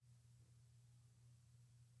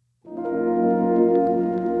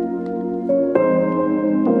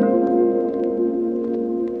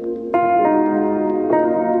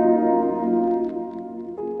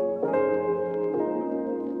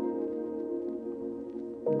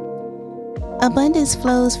Abundance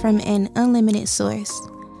flows from an unlimited source.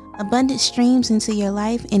 Abundance streams into your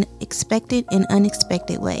life in expected and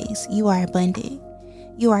unexpected ways. You are abundant.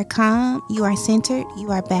 You are calm, you are centered,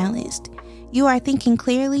 you are balanced. You are thinking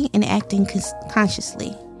clearly and acting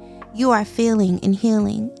consciously. You are feeling and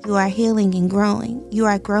healing. You are healing and growing. You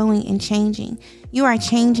are growing and changing. You are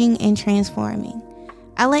changing and transforming.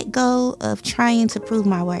 I let go of trying to prove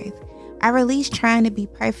my worth. I release trying to be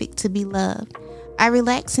perfect to be loved. I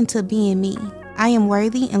relax into being me. I am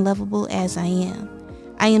worthy and lovable as I am.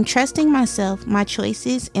 I am trusting myself, my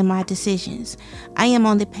choices, and my decisions. I am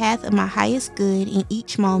on the path of my highest good in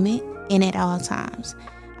each moment and at all times.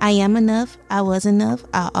 I am enough. I was enough.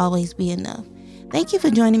 I'll always be enough. Thank you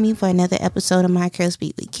for joining me for another episode of My Curl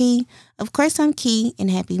Speak with Key. Of course, I'm Key,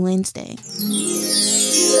 and happy Wednesday.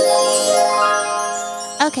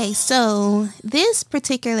 Okay, so this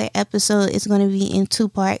particular episode is going to be in two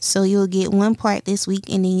parts. So you'll get one part this week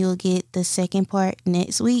and then you'll get the second part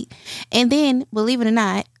next week. And then, believe it or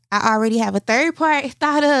not, I already have a third part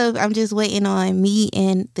thought of. I'm just waiting on me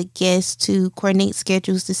and the guest to coordinate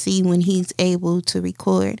schedules to see when he's able to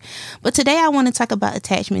record. But today I want to talk about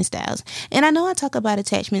attachment styles. And I know I talk about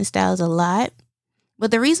attachment styles a lot,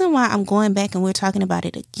 but the reason why I'm going back and we're talking about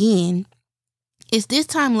it again is this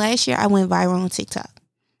time last year I went viral on TikTok.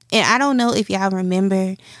 And I don't know if y'all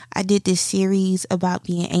remember, I did this series about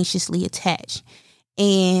being anxiously attached.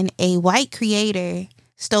 And a white creator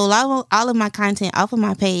stole all of my content off of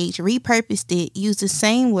my page, repurposed it, used the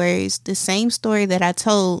same words, the same story that I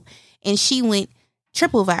told, and she went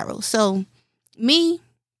triple viral. So me,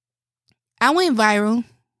 I went viral,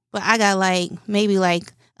 but I got maybe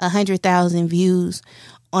 100,000 views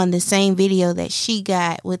on the same video that she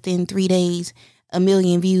got within 3 days. 1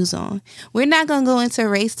 million views on. We're not going to go into a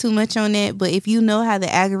race too much on that, but if you know how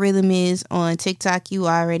the algorithm is on TikTok, you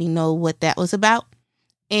already know what that was about.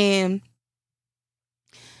 And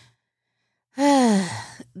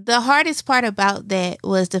the hardest part about that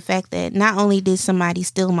was the fact that not only did somebody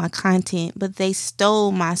steal my content, but they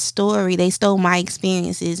stole my story, they stole my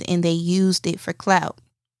experiences, and they used it for clout.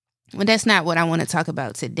 Well, that's not what I want to talk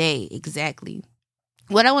about today exactly.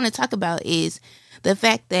 What I want to talk about is the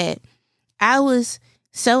fact that I was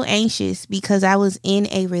so anxious because I was in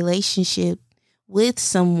a relationship with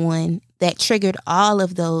someone that triggered all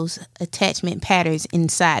of those attachment patterns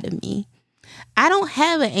inside of me. I don't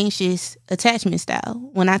have an anxious attachment style.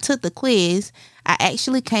 When I took the quiz, I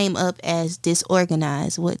actually came up as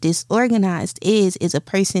disorganized. What disorganized is a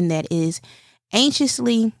person that is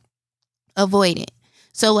anxiously avoidant.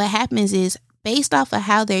 So what happens is based off of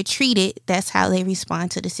how they're treated, that's how they respond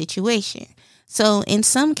to the situation. So in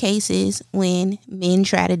some cases, when men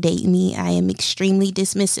try to date me, I am extremely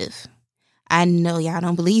dismissive. I know y'all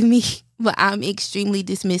don't believe me, but I'm extremely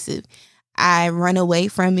dismissive. I run away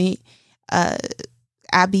from it.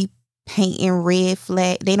 I be painting red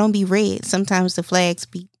flag. They don't be red. Sometimes the flags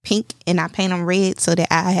be pink and I paint them red so that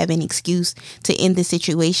I have an excuse to end the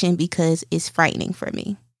situation because it's frightening for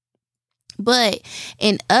me. But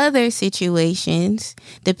in other situations,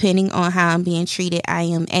 depending on how I'm being treated, I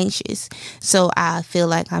am anxious. So I feel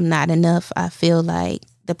like I'm not enough. I feel like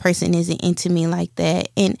the person isn't into me like that.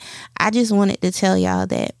 And I just wanted to tell y'all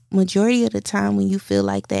that majority of the time when you feel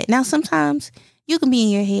like that, now sometimes you can be in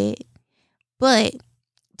your head, but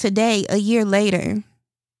today, a year later,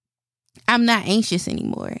 I'm not anxious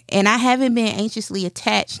anymore. And I haven't been anxiously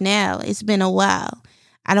attached now. It's been a while.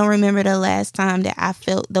 I don't remember the last time that I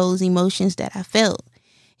felt those emotions that I felt.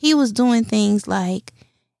 He was doing things like,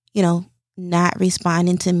 not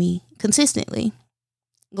responding to me consistently,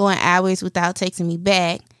 going hours without texting me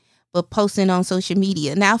back, but posting on social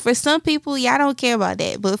media. Now, for some people, y'all don't care about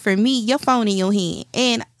that. But for me, your phone in your hand.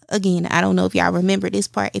 And again, I don't know if y'all remember this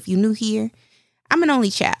part. If you're new here, I'm an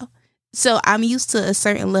only child. So I'm used to a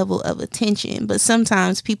certain level of attention. But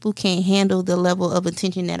sometimes people can't handle the level of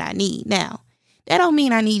attention that I need. Now, that don't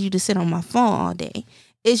mean I need you to sit on my phone all day.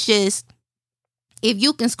 It's just, if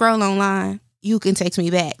you can scroll online, you can text me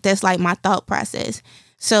back. That's like my thought process.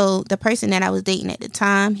 So the person that I was dating at the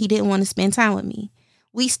time, he didn't want to spend time with me.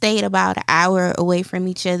 We stayed about an hour away from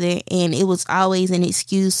each other, and it was always an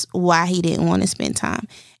excuse why he didn't want to spend time.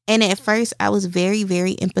 And at first, I was very,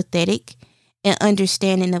 very empathetic and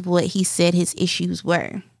understanding of what he said his issues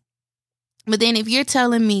were. But then if you're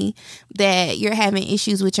telling me that you're having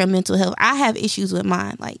issues with your mental health, I have issues with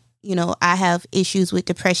mine. I have issues with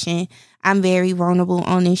depression. I'm very vulnerable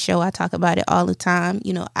on this show. I talk about it all the time.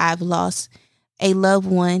 I've lost a loved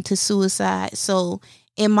one to suicide. So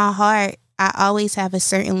in my heart, I always have a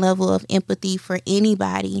certain level of empathy for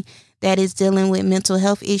anybody that is dealing with mental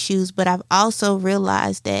health issues. But I've also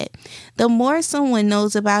realized that the more someone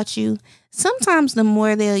knows about you, sometimes the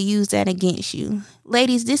more they'll use that against you.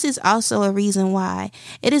 Ladies, this is also a reason why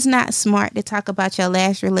it is not smart to talk about your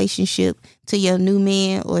last relationship to your new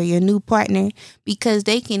man or your new partner, because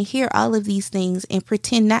they can hear all of these things and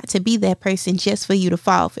pretend not to be that person just for you to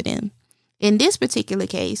fall for them. In this particular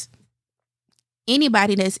case,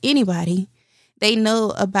 anybody that's anybody, they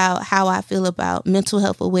know about how I feel about mental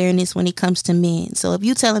health awareness when it comes to men. So if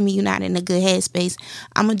you're telling me you're not in a good headspace,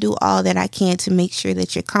 I'm going to do all that I can to make sure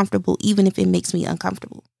that you're comfortable, even if it makes me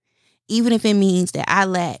uncomfortable. Even if it means that I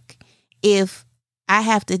lack. If I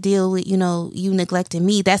have to deal with, you neglecting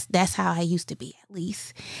me, that's how I used to be, at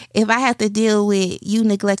least. If I have to deal with you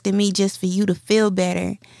neglecting me just for you to feel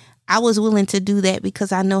better, I was willing to do that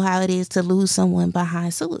because I know how it is to lose someone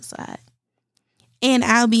behind suicide. And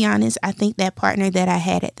I'll be honest, I think that partner that I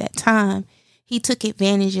had at that time, he took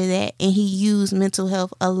advantage of that, and he used mental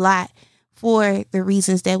health a lot for the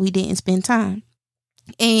reasons that we didn't spend time.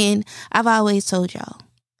 And I've always told y'all,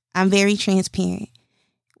 I'm very transparent.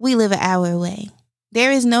 We live an hour away.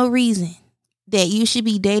 There is no reason that you should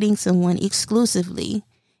be dating someone exclusively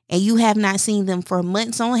and you have not seen them for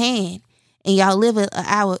months on hand, and y'all live an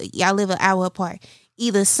hour apart.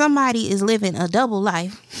 Either somebody is living a double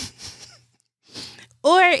life,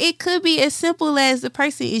 or it could be as simple as the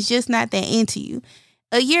person is just not that into you.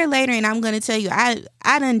 A year later, and I'm going to tell you, I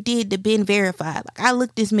done did the been verified. Like, I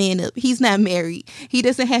looked this man up. He's not married. He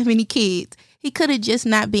doesn't have any kids. He could have just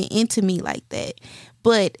not been into me like that.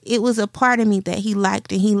 But it was a part of me that he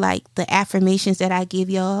liked, and he liked the affirmations that I give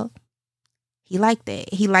y'all. He liked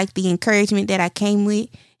that. He liked the encouragement that I came with.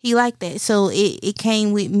 He liked that. So it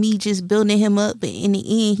came with me just building him up. But in the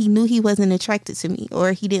end, he knew he wasn't attracted to me,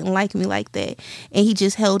 or he didn't like me like that. And he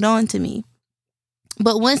just held on to me.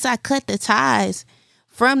 But once I cut the ties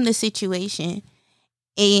from the situation,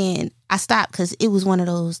 and I stopped, because it was one of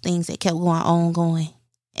those things that kept going.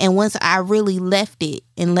 And once I really left it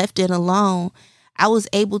and left it alone, I was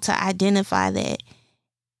able to identify that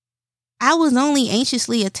I was only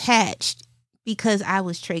anxiously attached because I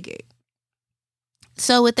was triggered.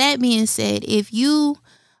 So with that being said, if you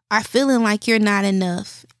are feeling like you're not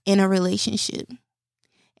enough in a relationship,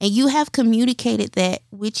 and you have communicated that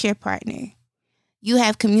with your partner, you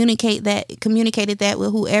have communicated that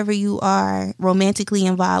with whoever you are romantically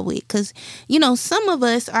involved with. Because, some of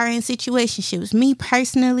us are in situationships. Me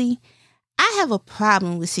personally, I have a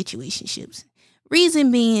problem with situationships.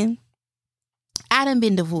 Reason being, I done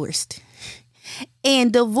been divorced.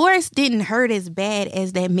 And divorce didn't hurt as bad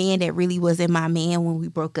as that man that really wasn't my man when we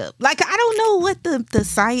broke up. Like, I don't know what the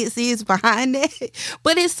science is behind that,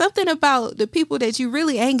 but it's something about the people that you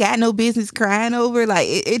really ain't got no business crying over. Like,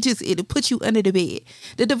 it'll put you under the bed.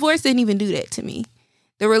 The divorce didn't even do that to me.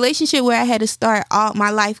 The relationship where I had to start all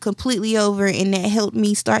my life completely over, and that helped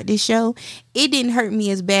me start this show, it didn't hurt me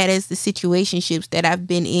as bad as the situationships that I've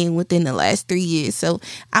been in within the last 3 years. So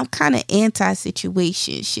I'm kind of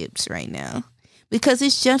anti-situationships right now. Because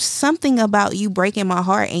it's just something about you breaking my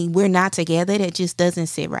heart and we're not together that just doesn't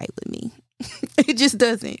sit right with me. It just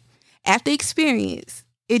doesn't. After experience,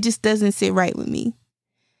 it just doesn't sit right with me.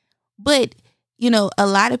 But, a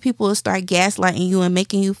lot of people will start gaslighting you and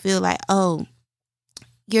making you feel like, oh,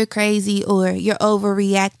 you're crazy, or you're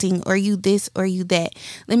overreacting, or you this or you that.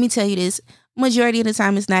 Let me tell you this. Majority of the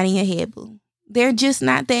time, it's not in your head, boo. They're just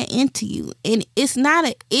not that into you. And it's not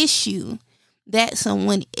an issue that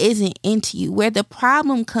someone isn't into you. Where the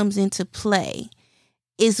problem comes into play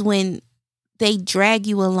is when they drag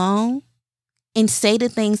you along and say the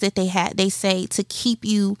things that they say to keep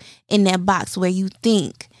you in that box where you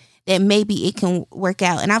think that maybe it can work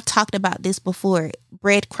out. And I've talked about this before,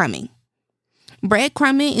 breadcrumbing.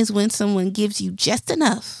 Breadcrumbing is when someone gives you just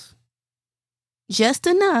enough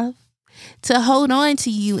to hold on to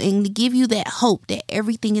you and to give you that hope that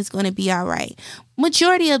everything is going to be all right.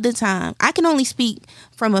 Majority of the time, I can only speak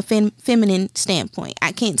from a feminine standpoint.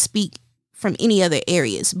 I can't speak from any other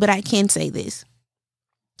areas, but I can say this.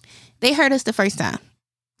 They hurt us the first time.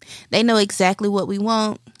 They know exactly what we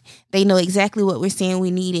want. They know exactly what we're saying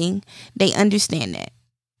we're needing. They understand that.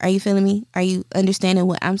 Are you feeling me? Are you understanding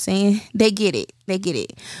what I'm saying? They get it.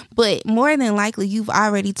 But more than likely, you've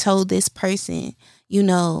already told this person,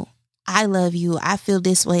 I love you. I feel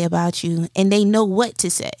this way about you. And they know what to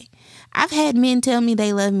say. I've had men tell me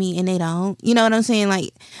they love me and they don't. You know what I'm saying? Like,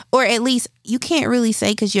 or at least you can't really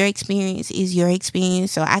say, because your experience is your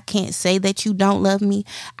experience. So I can't say that you don't love me.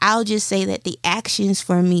 I'll just say that the actions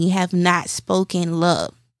for me have not spoken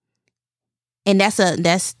love. And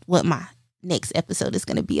that's what my next episode is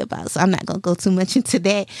going to be about. So I'm not going to go too much into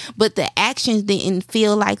that. But the actions didn't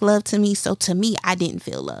feel like love to me. So to me, I didn't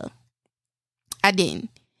feel love. I didn't.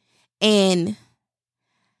 And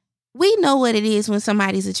We know what it is when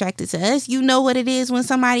somebody's attracted to us. You know what it is when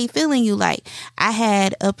somebody feeling you. Like, I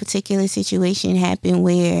had a particular situation happen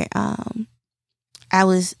where I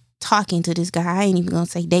was talking to this guy. I ain't even gonna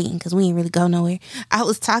say dating because we ain't really go nowhere. I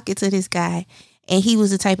was talking to this guy, and he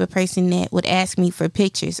was the type of person that would ask me for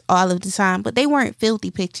pictures all of the time, but they weren't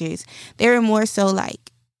filthy pictures. They were more so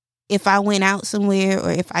like if I went out somewhere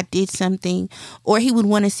or if I did something, or he would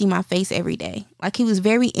want to see my face every day. Like, he was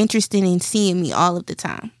very interested in seeing me all of the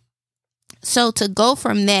time. So to go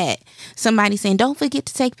from that, somebody saying, don't forget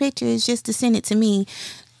to take pictures just to send it to me,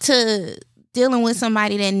 to dealing with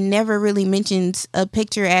somebody that never really mentions a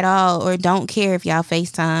picture at all, or don't care if y'all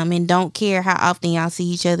FaceTime and don't care how often y'all see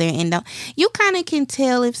each other, and don't, you kind of can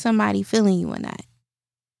tell if somebody feeling you or not.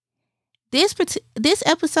 This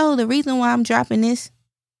episode, the reason why I'm dropping this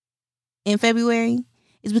in February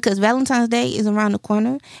is because Valentine's Day is around the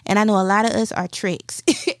corner, and I know a lot of us are tricks.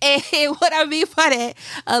 And what I mean by that,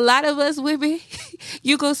 a lot of us women,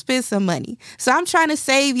 you go spend some money. So I'm trying to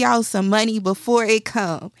save y'all some money before it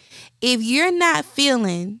comes. If you're not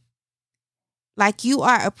feeling like you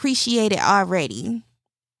are appreciated already,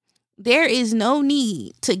 there is no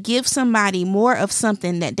need to give somebody more of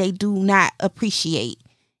something that they do not appreciate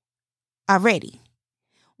already.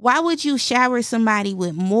 Why would you shower somebody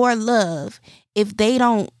with more love if they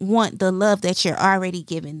don't want the love that you're already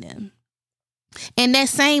giving them? And that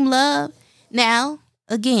same love, now,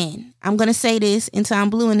 again, I'm going to say this until I'm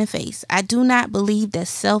blue in the face. I do not believe that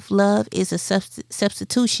self-love is a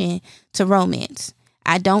substitution to romance.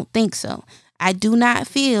 I don't think so. I do not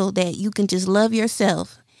feel that you can just love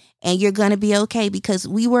yourself and you're going to be okay, because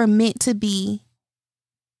we were meant to be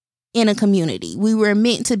in a community. We were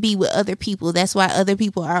meant to be with other people. That's why other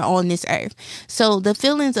people are on this earth. So the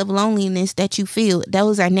feelings of loneliness that you feel,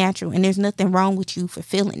 those are natural, and there's nothing wrong with you for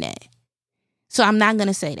feeling that. So I'm not going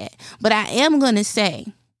to say that. But I am going to say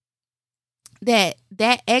that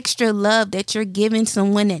that extra love that you're giving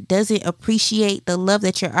someone that doesn't appreciate the love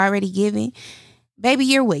that you're already giving, baby,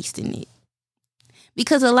 you're wasting it.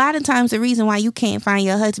 Because a lot of times the reason why you can't find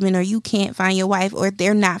your husband or you can't find your wife or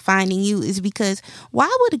they're not finding you is because why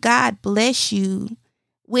would God bless you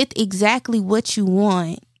with exactly what you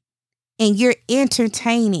want and you're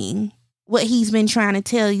entertaining what he's been trying to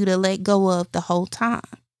tell you to let go of the whole time?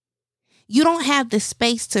 You don't have the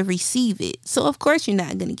space to receive it. So of course you're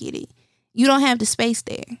not going to get it. You don't have the space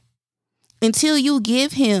there. Until you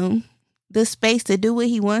give him the space to do what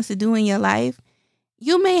he wants to do in your life,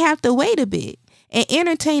 you may have to wait a bit. And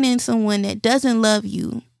entertaining someone that doesn't love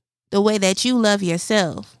you the way that you love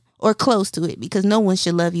yourself, or close to it, because no one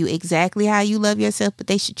should love you exactly how you love yourself, but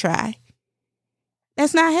they should try.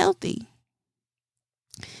 That's not healthy.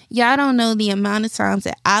 Y'all don't know the amount of times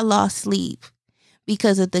that I lost sleep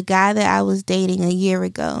because of the guy that I was dating a year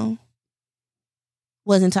ago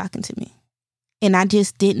wasn't talking to me. And I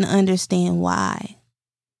just didn't understand why.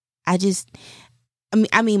 I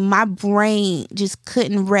mean, my brain just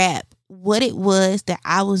couldn't wrap what it was that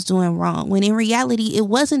I was doing wrong, when in reality, it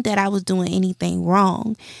wasn't that I was doing anything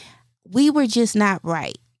wrong. We were just not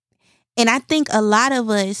right. And I think a lot of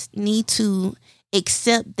us need to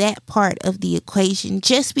accept that part of the equation.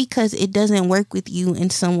 Just because it doesn't work with you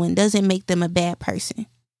and someone doesn't make them a bad person.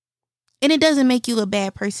 And it doesn't make you a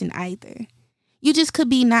bad person either. You just could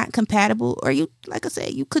be not compatible, or you, like I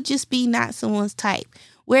said, you could just be not someone's type.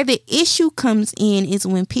 Where the issue comes in is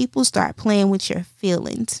when people start playing with your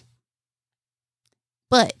feelings.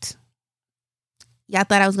 But y'all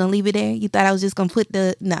thought I was going to leave it there? You thought I was just going to put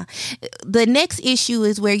nah. The next issue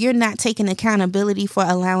is where you're not taking accountability for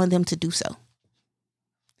allowing them to do so.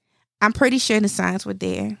 I'm pretty sure the signs were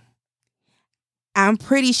there. I'm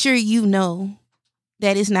pretty sure you know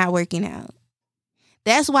that it's not working out.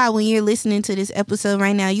 That's why when you're listening to this episode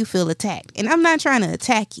right now, you feel attacked. And I'm not trying to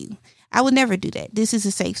attack you. I would never do that. This is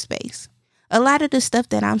a safe space. A lot of the stuff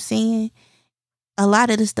that I'm saying, a lot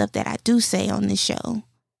of the stuff that I do say on this show,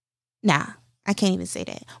 I can't even say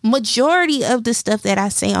that. Majority of the stuff that I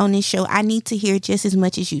say on this show, I need to hear just as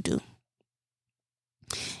much as you do.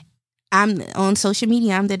 I'm on social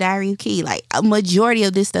media. I'm the Diary of Key. Like, a majority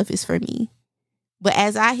of this stuff is for me. But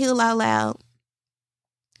as I heal out loud,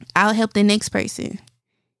 I'll help the next person.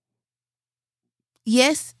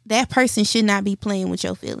 Yes, that person should not be playing with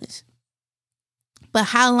your feelings. But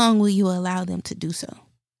how long will you allow them to do so?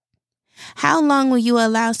 How long will you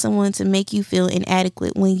allow someone to make you feel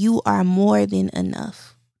inadequate when you are more than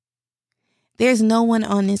enough? There's no one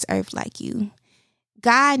on this earth like you.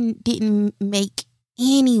 God didn't make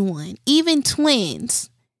anyone, even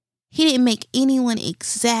twins. He didn't make anyone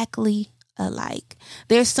exactly alike.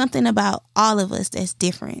 There's something about all of us that's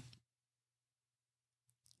different.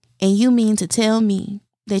 And you mean to tell me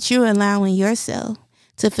that you're allowing yourself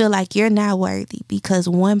to feel like you're not worthy because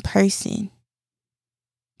one person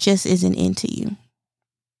just isn't into you.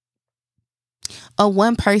 Or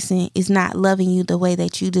one person is not loving you the way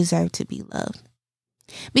that you deserve to be loved.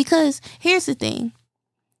 Because here's the thing.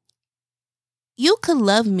 You could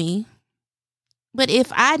love me, but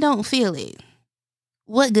if I don't feel it,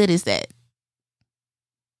 what good is that?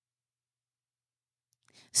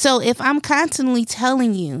 So if I'm constantly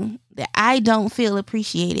telling you that I don't feel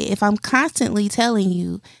appreciated, if I'm constantly telling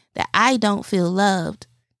you that I don't feel loved,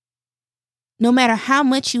 no matter how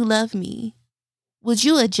much you love me, would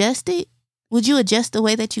you adjust it? Would you adjust the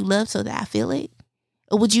way that you love so that I feel it?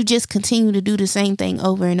 Or would you just continue to do the same thing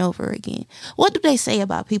over and over again? What do they say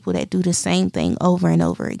about people that do the same thing over and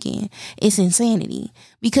over again? It's insanity.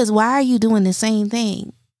 Because why are you doing the same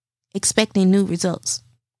thing expecting new results?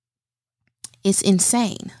 It's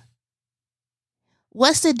insane.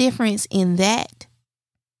 What's the difference in that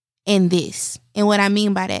and this? And what I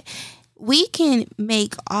mean by that, we can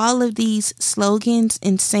make all of these slogans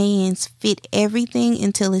and sayings fit everything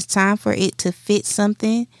until it's time for it to fit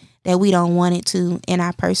something that we don't want it to in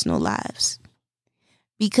our personal lives.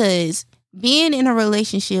 Because being in a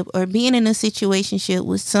relationship or being in a situationship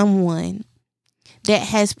with someone that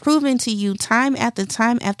has proven to you time after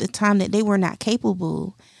time after time that they were not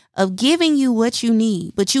capable of giving you what you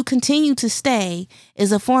need, but you continue to stay,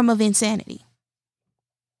 is a form of insanity.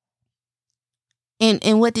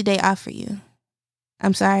 And what did they offer you?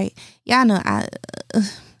 I'm sorry. Y'all know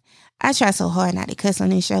I try so hard not to cuss on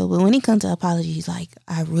this show, but when it comes to apologies, like,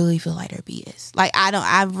 I really feel like they're BS. Like,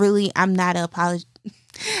 I'm not an apology.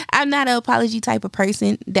 I'm not an apology type of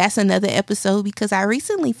person. That's another episode, because I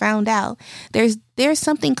recently found out there's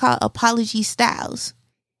something called apology styles.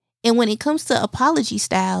 And when it comes to apology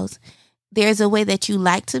styles, there's a way that you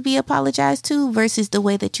like to be apologized to versus the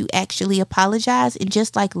way that you actually apologize. And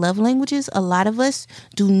just like love languages, a lot of us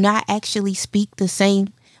do not actually speak the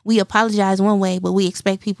same. We apologize one way, but we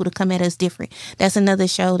expect people to come at us different. That's another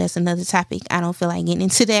show. That's another topic. I don't feel like getting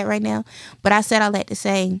into that right now. But I said all that to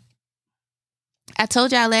say, I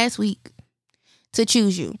told y'all last week to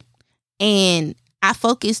choose you. And I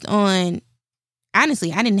focused on,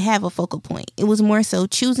 honestly, I didn't have a focal point. It was more so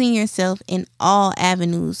choosing yourself in all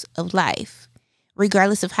avenues of life,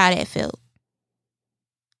 regardless of how that felt.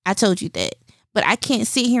 I told you that. But I can't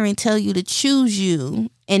sit here and tell you to choose you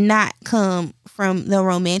and not come from the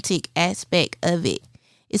romantic aspect of it,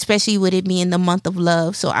 especially with it being the month of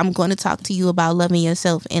love. So I'm going to talk to you about loving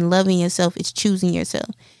yourself, and loving yourself is choosing yourself.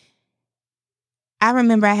 I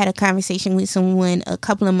remember I had a conversation with someone a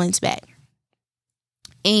couple of months back.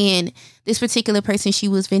 And this particular person, she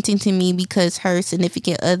was venting to me because her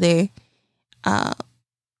significant other,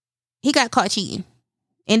 he got caught cheating.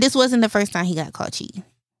 And this wasn't the first time he got caught cheating.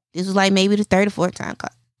 This was like maybe the third or fourth time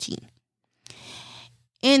caught cheating.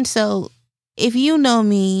 And so, if you know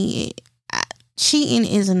me, cheating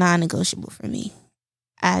is a non-negotiable for me.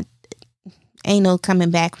 I ain't no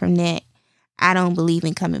coming back from that. I don't believe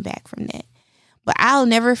in coming back from that. But I'll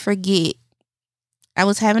never forget, I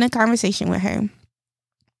was having a conversation with her.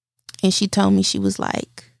 And she told me, she was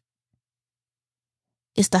like,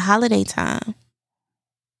 it's the holiday time.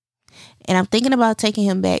 And I'm thinking about taking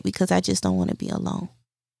him back because I just don't want to be alone.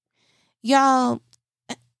 Y'all,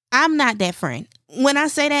 I'm not that friend. When I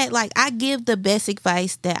say that, like, I give the best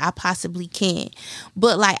advice that I possibly can.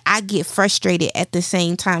 But, like, I get frustrated at the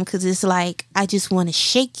same time because it's like, I just want to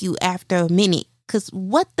shake you after a minute. Because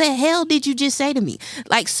what the hell did you just say to me?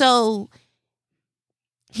 Like, so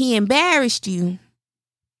he embarrassed you.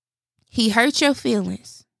 He hurt your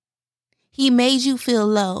feelings. He made you feel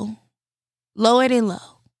low, lower than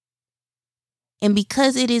low. And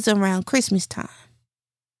because it is around Christmas time,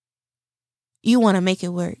 you want to make it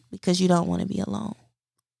work because you don't want to be alone.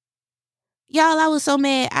 Y'all, I was so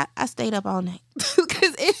mad. I stayed up all night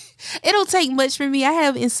because it don't take much for me. I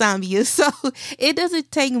have insomnia, so it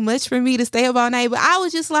doesn't take much for me to stay up all night. But I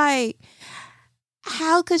was just like,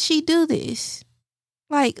 how could she do this?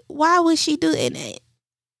 Like, why would she do it?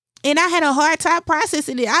 And I had a hard time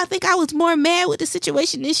processing it. I think I was more mad with the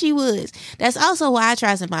situation than she was. That's also why I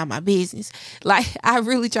try to mind my business. Like, I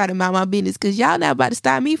really try to mind my business because y'all not about to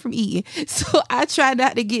stop me from eating. So I try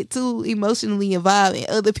not to get too emotionally involved in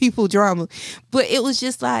other people's drama. But it was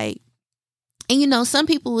just like, and you know, some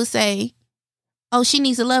people would say, oh, she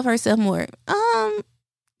needs to love herself more.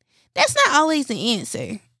 That's not always the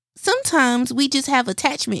answer. Sometimes we just have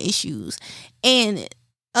attachment issues. And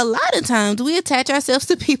a lot of times we attach ourselves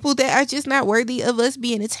to people that are just not worthy of us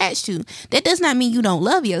being attached to. That does not mean you don't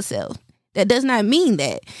love yourself. That does not mean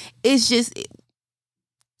that. It's just,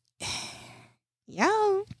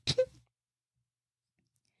 y'all,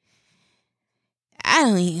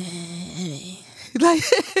 don't even like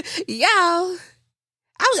y'all.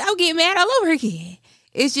 I'll get mad all over again.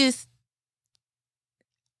 It's just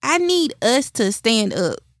I need us to stand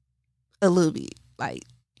up a little bit. Like,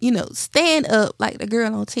 stand up like the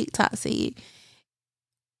girl on TikTok said.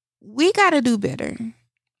 We gotta do better.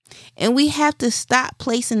 And we have to stop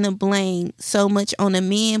placing the blame so much on the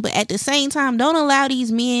men. But at the same time, don't allow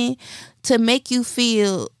these men to make you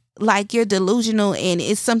feel like you're delusional and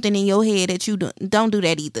it's something in your head that you don't do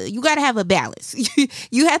that either. You got to have a balance.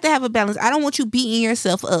 You have to have a balance. I don't want you beating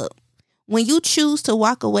yourself up. When you choose to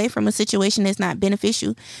walk away from a situation that's not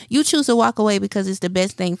beneficial, you choose to walk away because it's the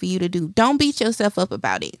best thing for you to do. Don't beat yourself up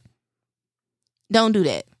about it. Don't do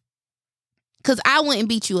that. Because I wouldn't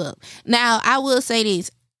beat you up. Now, I will say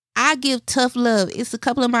this. I give tough love. It's a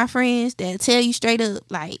couple of my friends that tell you straight up,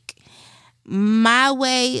 like, my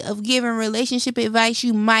way of giving relationship advice,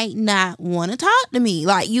 you might not want to talk to me.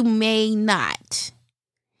 Like, you may not.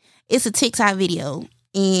 It's a TikTok video.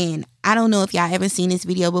 And I don't know if y'all ever seen this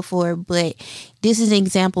video before, but this is an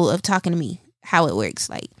example of talking to me, how it works.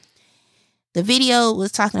 Like, the video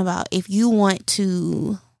was talking about if you want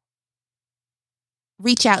to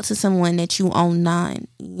reach out to someone that you own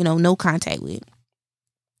no contact with,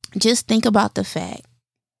 just think about the fact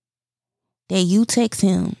that you text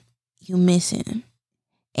him, you miss him,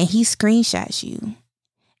 and he screenshots you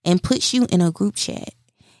and puts you in a group chat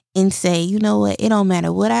and say, you know what, it don't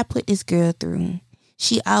matter what I put this girl through,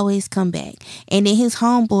 she always come back. And then his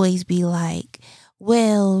homeboys be like,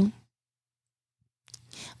 well,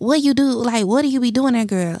 what you do? Like, what do you be doing that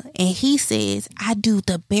girl? And he says, I do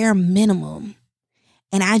the bare minimum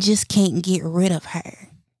and I just can't get rid of her.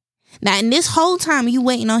 Now, in this whole time, you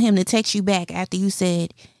waiting on him to text you back after you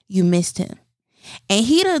said you missed him. And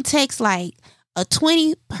he done text like a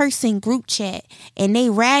 20-person group chat and they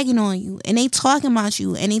ragging on you and they talking about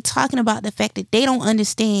you and they talking about the fact that they don't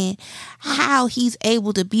understand how he's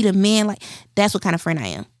able to be the man. Like, that's what kind of friend I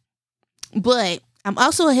am. But I'm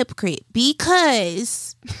also a hypocrite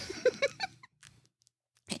because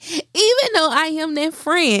even though I am that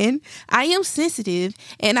friend, I am sensitive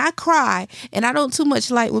and I cry and I don't too much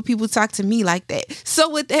like when people talk to me like that. So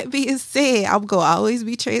with that being said, I'm going to always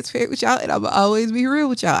be transparent with y'all and I'm going to always be real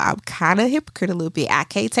with y'all. I'm kind of a hypocrite a little bit. I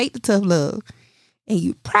can't take the tough love. And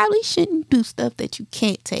you probably shouldn't do stuff that you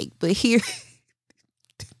can't take. But here,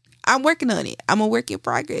 I'm working on it. I'm a work in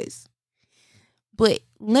progress. But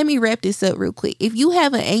let me wrap this up real quick. If you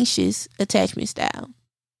have an anxious attachment style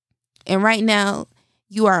and right now,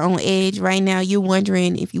 you are on edge right now. You're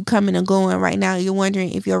wondering if you coming or going right now. You're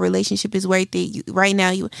wondering if your relationship is worth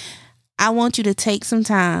it. I want you to take some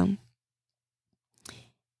time.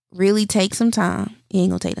 Really take some time. It ain't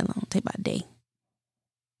gonna take that long. Take about a day.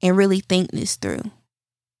 And really think this through.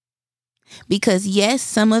 Because yes,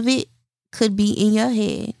 some of it could be in your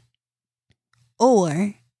head.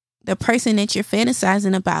 Or the person that you're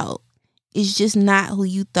fantasizing about is just not who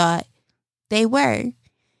you thought they were.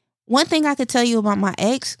 One thing I could tell you about my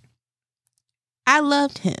ex, I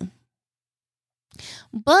loved him.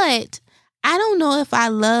 But I don't know if I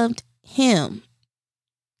loved him.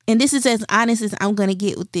 And this is as honest as I'm going to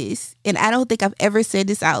get with this. And I don't think I've ever said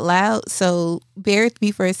this out loud. So bear with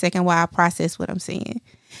me for a second while I process what I'm saying.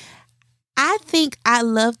 I think I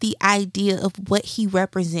love the idea of what he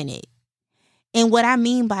represented. And what I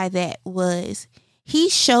mean by that was he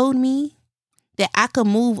showed me that I could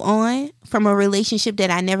move on from a relationship that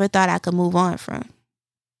I never thought I could move on from.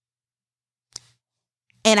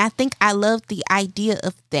 And I think I loved the idea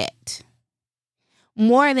of that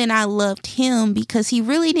more than I loved him because he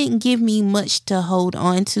really didn't give me much to hold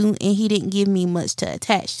on to and he didn't give me much to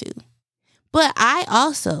attach to. But I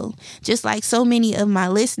also, just like so many of my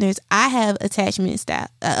listeners, I have attachment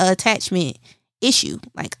issue.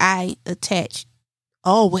 Like I attach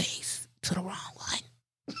always to the wrong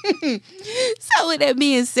one. So with that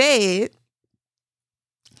being said,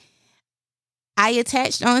 I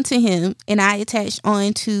attached onto him and I attached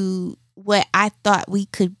onto what I thought we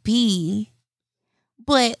could be.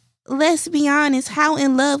 But let's be honest, how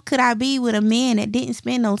in love could I be with a man that didn't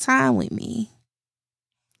spend no time with me?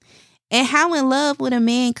 And how in love with a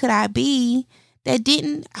man could I be that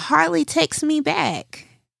didn't hardly text me back?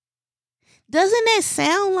 Doesn't that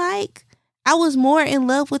sound like I was more in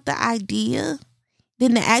love with the idea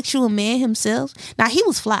than the actual man himself? Now, he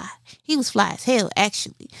was fly. He was fly as hell,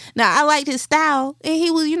 actually. Now, I liked his style, and he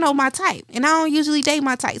was, my type. And I don't usually date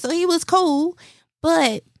my type, so he was cool.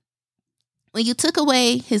 But when you took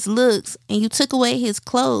away his looks, and you took away his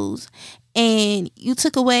clothes, and you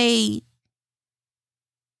took away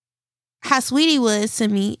how sweet he was to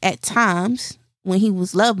me at times when he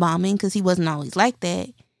was love bombing, because he wasn't always like that,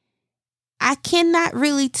 I cannot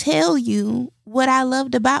really tell you what I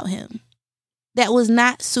loved about him that was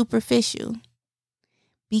not superficial,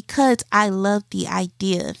 because I love the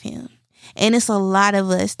idea of him. And it's a lot of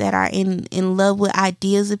us that are in love with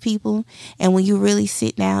ideas of people. And when you really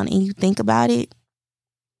sit down and you think about it,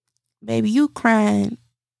 baby, you crying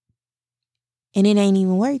and it ain't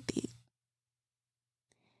even worth it.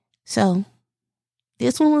 So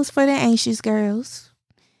this one was for the anxious girls.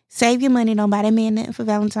 Save your money. Don't buy that man nothing for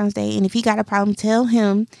Valentine's Day. And if he got a problem, tell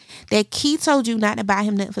him that Key told you not to buy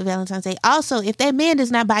him nothing for Valentine's Day. Also, if that man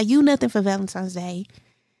does not buy you nothing for Valentine's Day,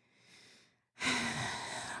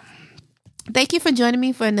 thank you for joining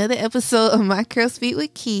me for another episode of My Curl Speak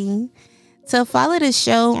with Key. So follow the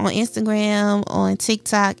show on Instagram, on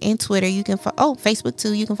TikTok, and Twitter. You can Facebook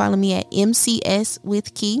too. You can follow me at MCS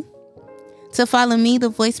with Key. To follow me, the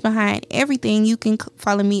voice behind everything, you can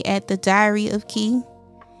follow me at The Diary of Key.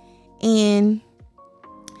 And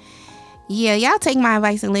yeah, y'all take my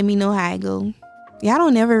advice and let me know how it go. Y'all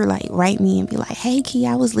don't ever like write me and be like, hey Key,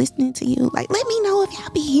 I was listening to you. Like, let me know if y'all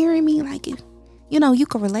be hearing me. Like, if you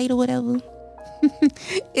can relate or whatever.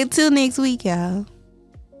 Until next week, y'all.